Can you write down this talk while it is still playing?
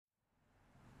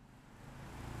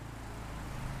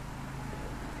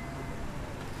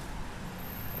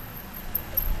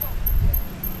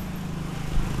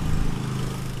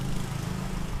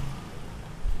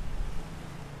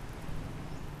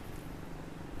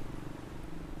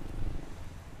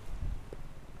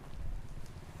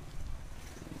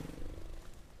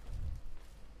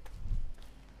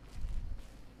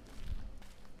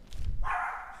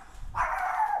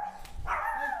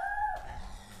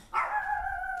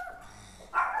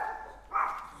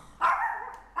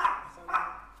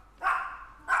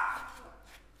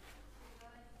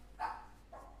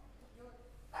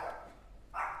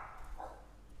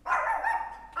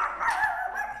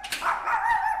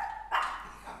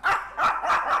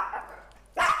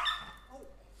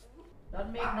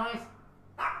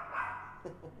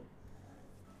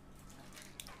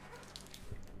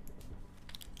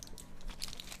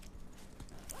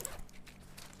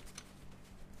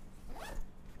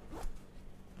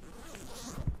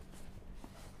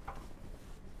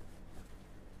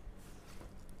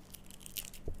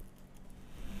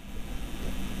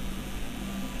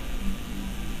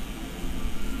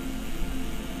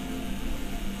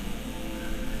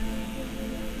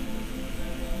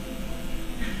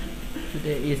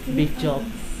Today is big job.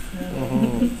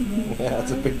 Yeah,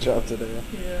 it's a big job today.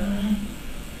 Yeah.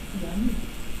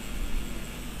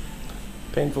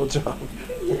 Painful job.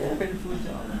 Yeah, painful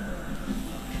job.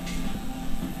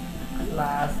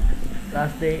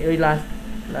 Last day, last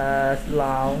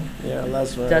round. Yeah,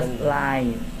 last round. Just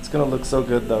line. It's gonna look so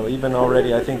good though. Even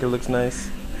already, I think it looks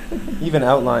nice. Even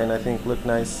outline, I think, look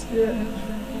nice. Yeah.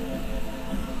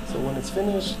 So when it's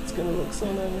finished, it's gonna look so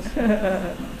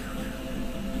nice.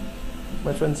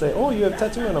 My friends say, "Oh, you have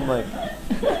tattoo," and I'm like,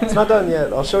 "It's not done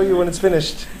yet. I'll show you when it's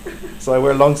finished." So I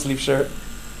wear a long sleeve shirt.